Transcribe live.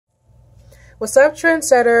What's up,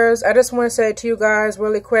 trendsetters? I just want to say to you guys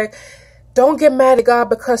really quick, don't get mad at God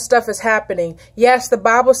because stuff is happening. Yes, the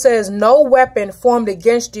Bible says no weapon formed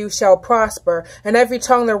against you shall prosper, and every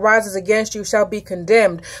tongue that rises against you shall be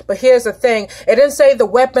condemned. But here's the thing. It didn't say the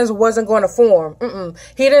weapons wasn't going to form.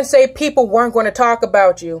 He didn't say people weren't going to talk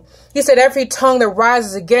about you. He said every tongue that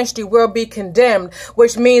rises against you will be condemned,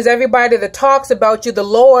 which means everybody that talks about you, the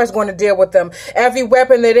Lord is going to deal with them. Every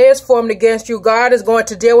weapon that is formed against you, God is going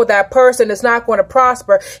to deal with that person. It's not going to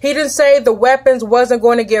prosper. He didn't say the weapons wasn't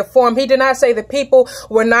going to get formed. He did not say the people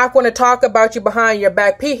were not going to talk about you behind your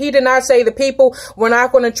back. He did not say the people were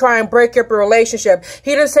not going to try and break up your relationship.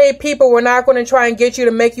 He didn't say people were not going to try and get you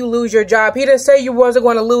to make you lose your job. He didn't say you wasn't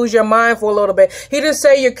going to lose your mind for a little bit. He didn't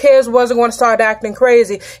say your kids wasn't going to start acting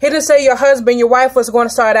crazy. He didn't say your husband, your wife was going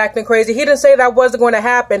to start acting crazy. He didn't say that wasn't going to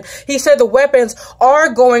happen. He said the weapons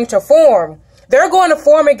are going to form. They're going to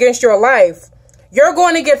form against your life. You're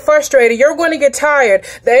going to get frustrated. You're going to get tired.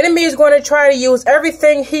 The enemy is going to try to use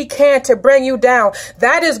everything he can to bring you down.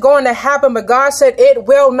 That is going to happen, but God said it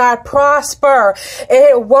will not prosper.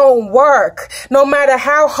 It won't work. No matter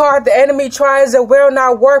how hard the enemy tries, it will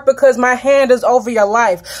not work because my hand is over your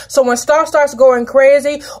life. So when stuff starts going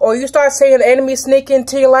crazy or you start seeing the enemy sneak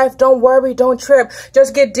into your life, don't worry, don't trip.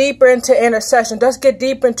 Just get deeper into intercession. Just get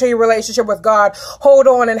deeper into your relationship with God. Hold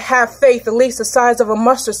on and have faith, at least the size of a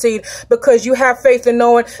mustard seed, because you have faith in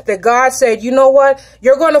knowing that God said, you know what?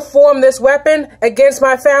 You're going to form this weapon against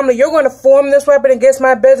my family. You're going to form this weapon against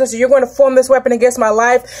my business. You're going to form this weapon against my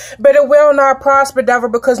life. But it will not prosper, devil,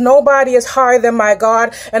 because nobody is higher than my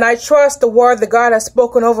God. And I trust the word that God has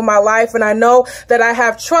spoken over my life. And I know that I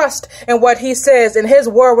have trust in what he says. And his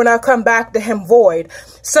word will not come back to him void.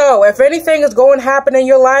 So if anything is going to happen in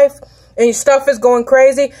your life and your stuff is going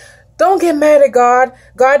crazy, don't get mad at God.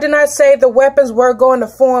 God did not say the weapons were going to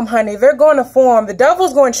form, honey. They're going to form. The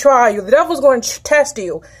devil's going to try you. The devil's going to test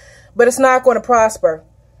you. But it's not going to prosper.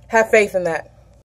 Have faith in that.